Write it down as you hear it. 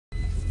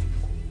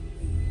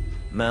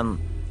Men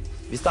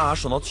hvis det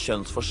sånn at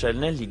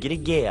kjønnsforskjellene ligger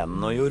i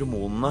genene og i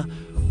hormonene,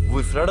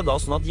 hvorfor det da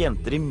sånn at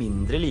jenter i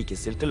mindre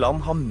likestilte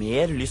land har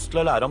mer lyst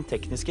til å lære om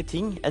tekniske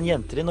ting enn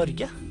jenter i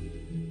Norge?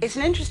 It's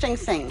an interesting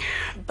thing,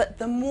 but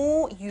the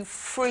more you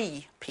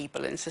free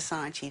people in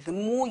society, the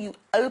more you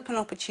open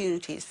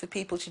opportunities for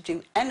people to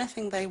do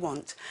anything they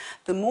want,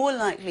 the more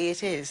likely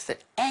it is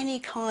that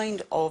any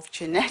kind of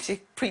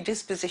genetic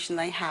predisposition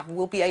they have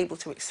will be able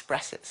to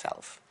express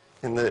itself.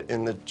 In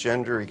the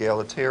gender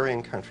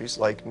egalitarian countries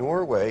like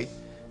Norway,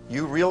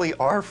 you really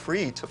are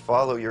free to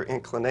follow your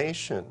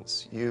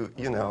inclinations. You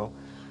know,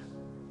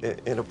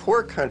 in a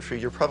poor country,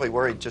 you're probably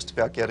worried just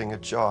about getting a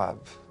job.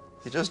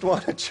 You just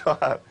want a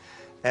job.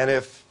 And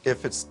if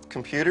it's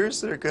computers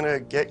that are going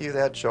to get you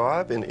that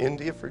job, in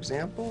India, for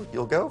example,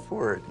 you'll go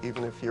for it,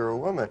 even if you're a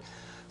woman.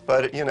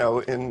 But, you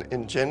know,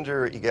 in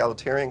gender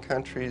egalitarian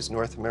countries,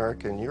 North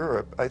America and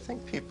Europe, I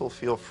think people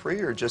feel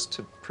freer just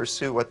to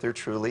pursue what they're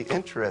truly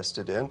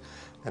interested in.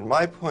 And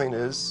my point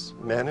is,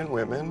 men and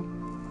women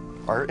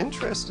are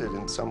interested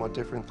in somewhat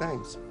different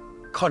things.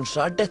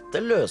 Kanskje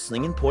dette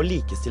løsningen på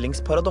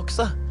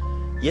likestillingsparadokset?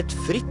 I et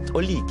fritt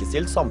og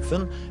likestilt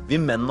samfunn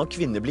vil menn og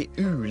kvinner bli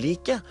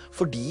ulike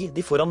fordi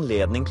de får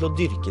anledning til å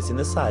dyrke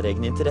sine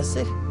særegne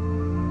interesser.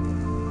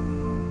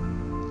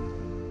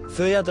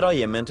 Før jeg drar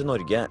hjem igjen til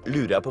Norge,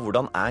 lurer jeg på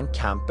hvordan Anne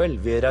Campbell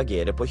vil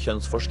reagere på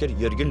kjønnsforsker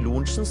Jørgen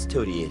Lorentzens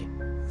teorier.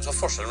 Så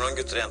forskjellen mellom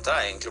gutter og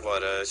jenter egentlig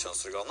bare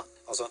kjønnsorganet.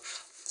 Altså,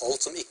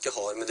 alt som ikke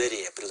har med det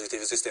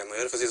reproduktive systemet å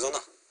gjøre, for å si det sånn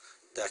da.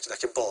 Det er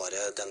ikke bare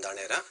den der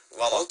nede.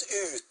 Hva da? Alt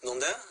utenom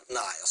det?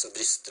 Nei, altså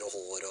bryster og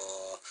hår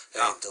og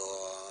høyde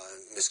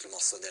og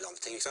muskelmasse og en del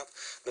andre ting, ikke sant?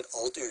 Men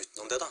alt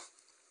utenom det da,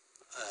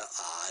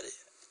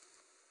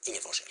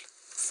 ingen forskjell.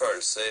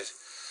 Følelser.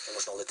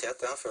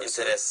 Emosjonalitet, ja.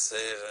 Følelser.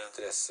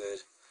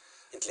 Interesser.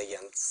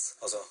 Intelligens,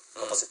 altså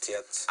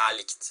kapasitet.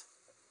 Likt.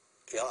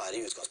 Ja,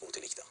 I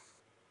utgangspunktet likt, ja.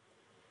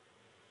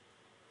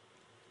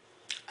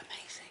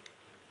 Amazing.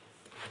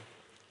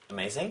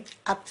 Amazing?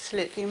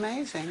 Absolutely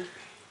amazing.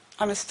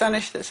 I'm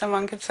astonished that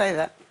someone could say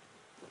that.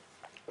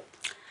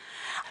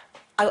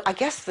 I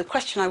guess the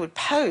question I would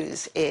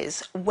pose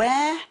is,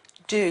 where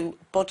do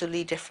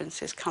bodily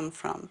differences come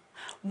from?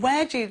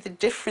 Where do the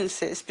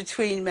differences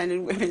between men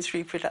and women's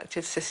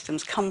reproductive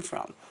systems come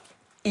from?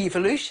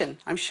 Evolution,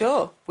 I'm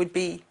sure, would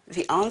be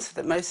the answer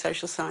that most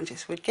social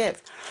scientists would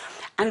give.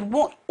 And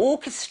what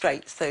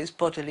orchestrates those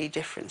bodily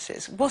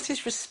differences? What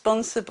is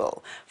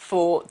responsible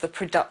for the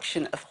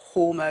production of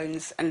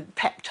hormones and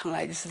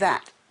peptides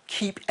that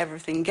keep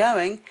everything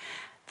going?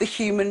 The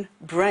human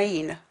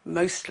brain,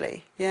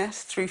 mostly,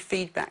 yes, through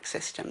feedback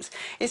systems.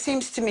 It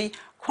seems to me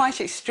quite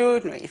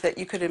extraordinary that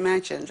you could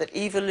imagine that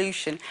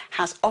evolution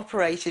has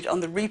operated on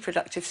the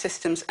reproductive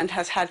systems and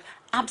has had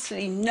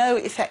absolutely no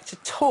effect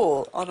at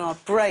all on our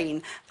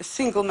brain, the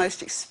single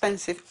most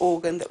expensive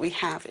organ that we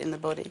have in the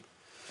body.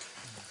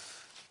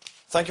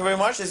 Thank you very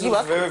much. This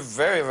was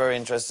very, very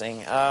interesting.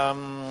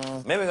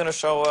 Maybe we're going to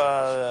show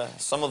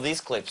some of these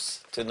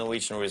clips to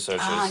Norwegian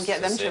researchers. And get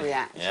them to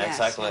react. Yeah, yes,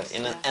 exactly. Yes,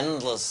 in an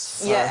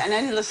endless... an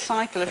endless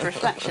cycle of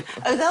reflection.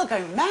 Oh, they'll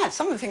go mad.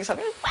 Some of the things I'll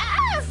go,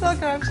 wow, they'll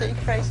go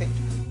absolutely crazy.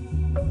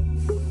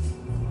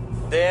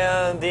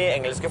 Det de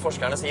engelske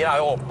forskerne sier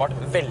jo åpenbart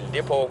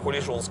veldig på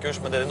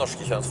kollisjonskurs med det de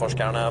norske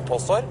kjønnsforskerne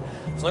påstår.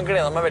 Så nå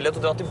gleder jeg meg veldig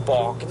til å dra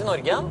tilbake til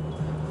Norge igjen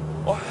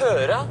og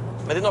høre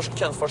med de norske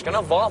kjønnsforskerne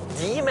hva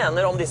de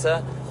mener om disse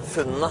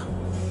funnene.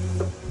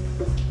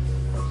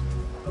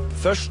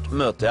 Først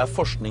møter jeg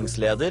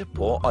forskningsleder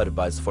på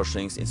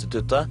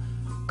Arbeidsforskningsinstituttet,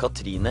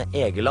 Katrine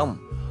Egeland,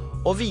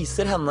 og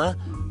viser henne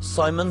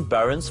Simon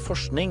Barrons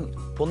forskning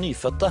på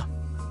nyfødte.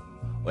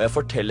 Og jeg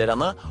forteller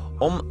henne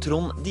om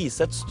Trond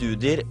Disets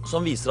studier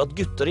som viser at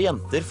gutter og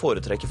jenter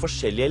foretrekker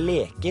forskjellige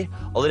leker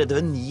allerede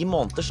ved 9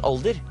 måneders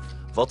alder.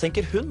 Hva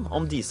tenker hun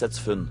om Disets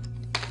funn?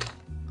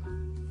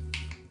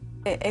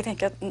 Jeg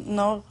tenker at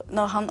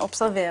når han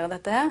observerer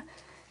dette her,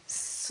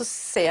 så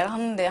ser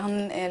han det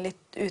han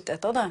litt ute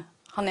etter det.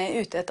 Han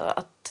ute etter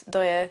at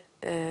det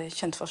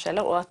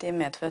kjønnsforskjeller og at de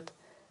medfødt.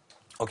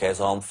 Ok,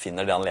 så han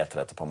finner det han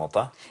leter etter på en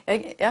måte?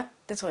 Ja,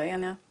 det tror jeg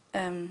han gjør.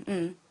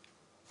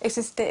 Jeg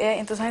synes det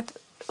interessant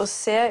å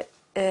se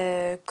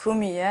hvor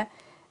mye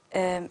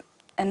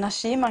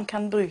energi man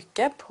kan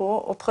bruke på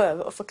å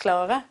prøve å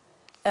forklare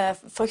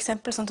for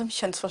eksempel sånn som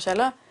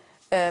kjønnsforskjeller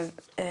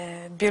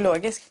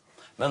biologisk.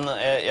 Men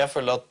jeg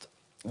føler at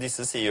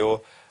disse sier jo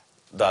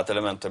det et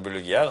element av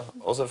biologi her,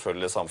 og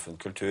selvfølgelig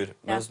samfunnskultur,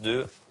 mens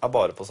du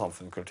bare på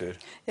samfunnskultur.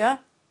 Ja.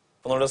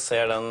 Og når du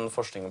ser den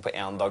forskningen på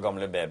 1 dag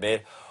gamle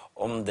babyer,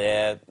 om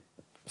det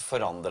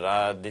forandrer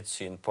deg ditt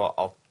syn på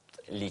at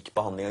lik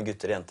behandling av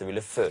gutter og jenter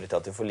ville føre til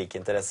at de får like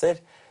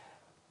interesser?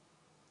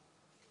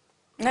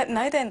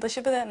 Nei, det endrer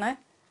ikke på det,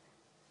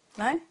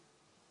 nei.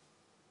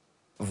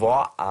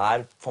 Hva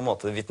på en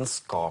måte det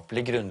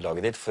vitenskapelige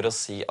grunnlaget ditt for å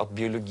si at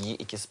biologi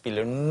ikke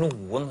spiller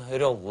noen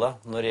rolle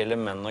når det gjelder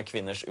menn og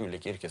kvinners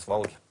ulike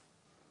yrkesvalg?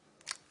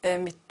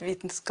 Mitt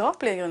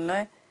vitenskapelige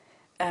grunnlag?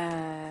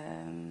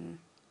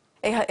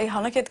 Jeg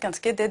har nok et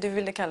ganske, det du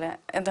ville kalle,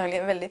 et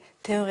veldig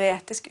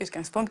teoretisk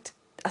utgangspunkt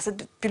altså,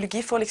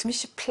 biologi får liksom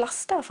ikke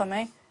plass der for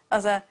meg.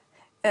 Altså,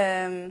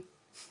 ja.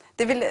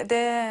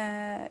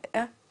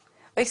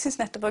 Og jeg synes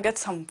nettopp også at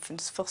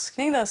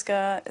samfunnsforskning der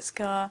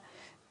skal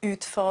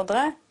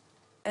utfordre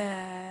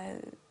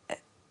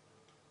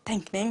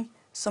tenkning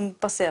som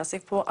baserer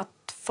seg på at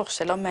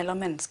forskjeller mellom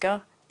mennesker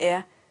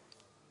er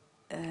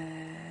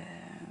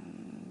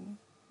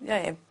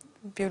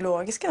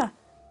biologiske, da.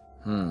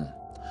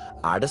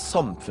 Er det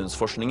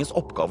samfunnsforskningens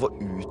oppgave å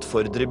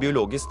utfordre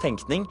biologisk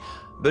tenkning,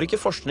 bør ikke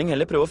forskning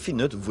heller prøve å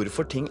finne ut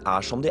hvorfor ting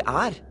er som de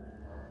er?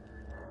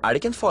 Er det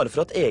ikke en fare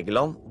for at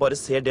Egeland bare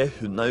ser det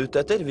hun er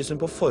ute etter, hvis hun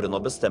på forhånd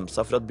har bestemt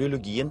seg for at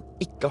biologien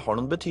ikke har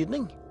noen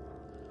betydning?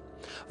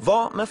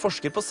 Hva med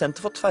forsker på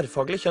Senter for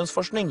tverrfaglig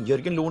kjønnsforskning,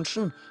 Jørgen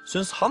Lorentzen?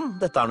 Synes han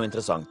dette er noe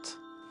interessant?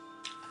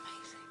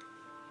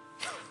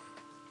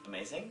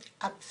 Amazing?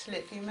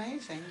 Absolutely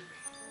amazing.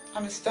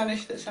 I'm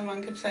astonished that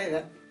someone could say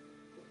that.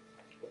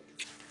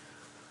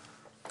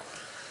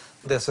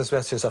 Det som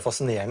jeg synes er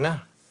fascinerende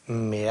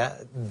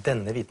med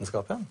denne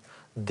vitenskapen,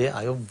 det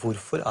er jo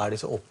hvorfor er de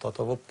så opptatt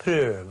av å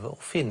prøve å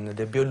finne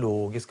det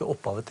biologiske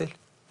opphavet til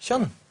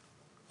kjønn.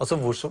 Altså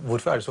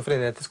hvorfor er de så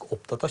frenetisk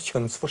opptatt av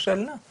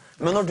kjønnsforskjellene?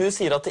 Men når du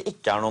sier at det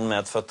ikke er noen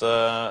medfødte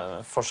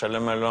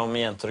forskjeller mellom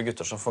jenter og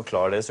gutter som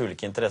forklarer deres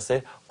ulike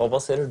interesser, hva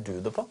baserer du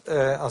det på?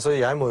 Altså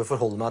jeg må jo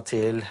forholde meg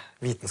til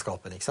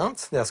vitenskapen, ikke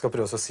sant? Jeg skal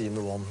prøve å si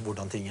noe om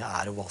hvordan ting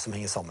er og hva som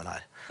henger sammen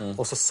her.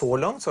 Og så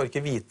langt så har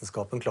ikke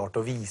vitenskapen klart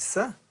å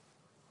vise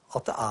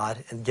at det er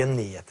en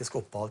genetisk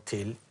opphav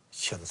til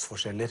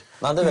kjønnsforskjeller.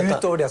 Nei,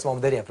 utover det som har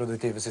med det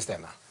reproduktive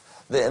systemet.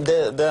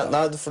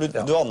 Nei, for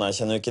du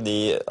anerkjenner jo ikke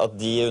at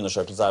de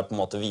undersøkelsene her på en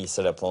måte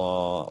viser det på...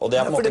 Og det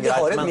er på en måte greit, men... Fordi de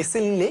har en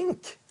missing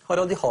link.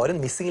 Harald, de har en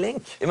missing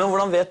link. Ja, men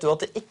hvordan vet du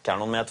at det ikke er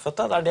noen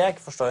medfødte? Det er det jeg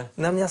ikke forstår.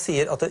 Nei, men jeg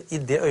sier at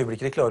i det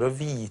øyeblikket de klarer å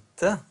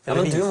vite... Ja,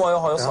 men du har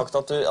jo sagt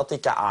at det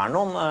ikke er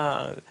noen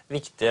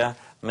viktige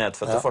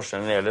medfødte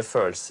forskjeller når det gjelder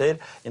følelser,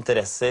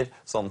 interesser,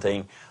 sånne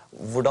ting.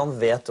 Hvordan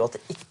vet du at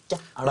det ikke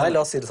er noen? Nei,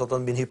 la oss si det sånn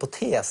at min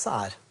hypotese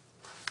er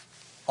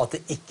at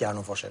det ikke er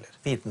noen forskjeller.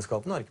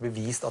 Vitenskapen har ikke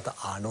bevist at det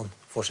er noen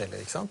forskjeller,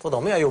 ikke sant? Og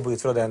da må jeg jobbe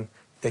ut fra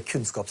det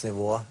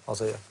kunnskapsnivået.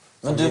 Altså,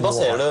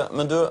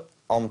 men du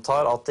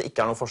antar at det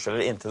ikke er noen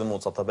forskjeller inntil det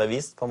motsatte er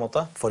bevist, på en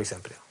måte? For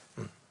eksempel, ja.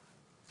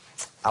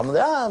 Ja, men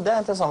det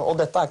er interessant. Og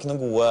dette er ikke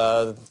noen gode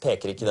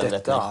peker ikke i den retning.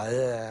 Dette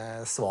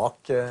er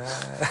svak,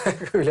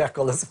 vil jeg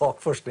kalle det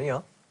svak forskning, ja.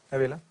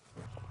 Jeg vil det.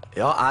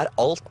 Ja, er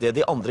alt det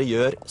de andre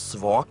gjør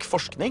svak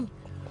forskning?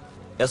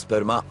 Jeg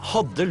spør meg,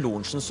 hadde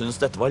Lorentzen syntes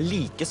dette var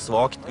like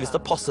svakt hvis det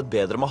passet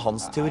bedre med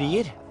hans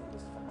teorier?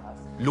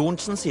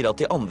 Lorentzen sier at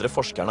de andre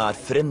forskerne er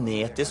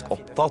frenetisk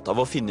opptatt av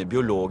å finne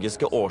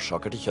biologiske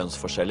årsaker til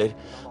kjønnsforskjeller,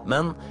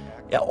 men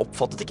jeg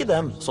oppfattet ikke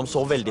dem som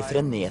så veldig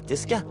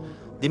frenetiske.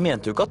 De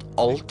mente jo ikke at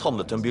alt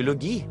handlet om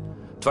biologi.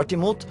 Tvert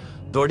imot,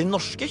 det var de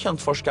norske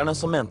kjønnsforskerne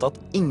som mente at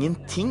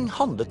ingenting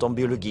handlet om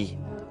biologi.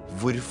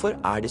 Hvorfor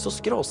er de så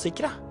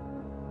skråsikre?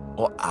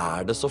 Og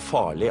er det så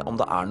farlig om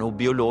det er noe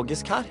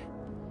biologisk her?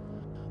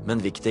 Men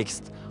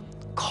viktigst,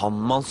 kan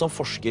man som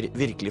forsker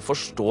virkelig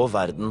forstå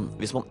verden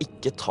hvis man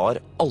ikke tar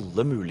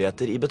alle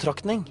muligheter i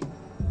betraktning?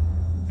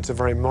 It's a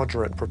very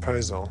moderate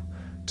proposal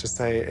to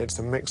say it's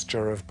a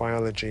mixture of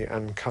biology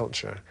and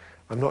culture.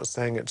 I'm not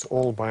saying it's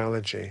all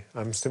biology.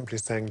 I'm simply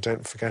saying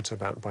don't forget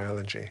about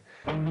biology.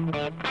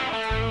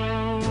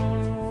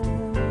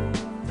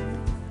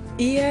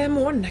 I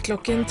morgen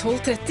klokken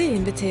 12:30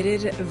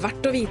 inviterer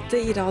Verdt å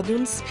vite i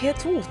radioens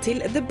P2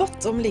 til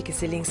debatt om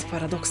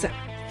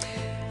likestillingsparadokset.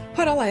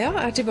 Harald Eia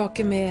er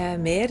tilbake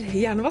med mer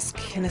Hjernevask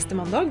neste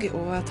mandag,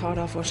 og tar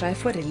da for seg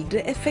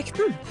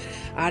foreldreeffekten.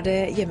 Er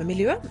det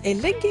hjemmemiljøet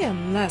eller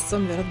genene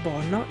som gjør at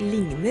barna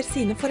ligner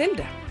sine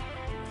foreldre?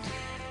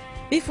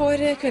 Vi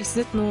får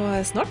Kveldsnytt nå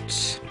snart,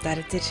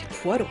 deretter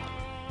Poirot.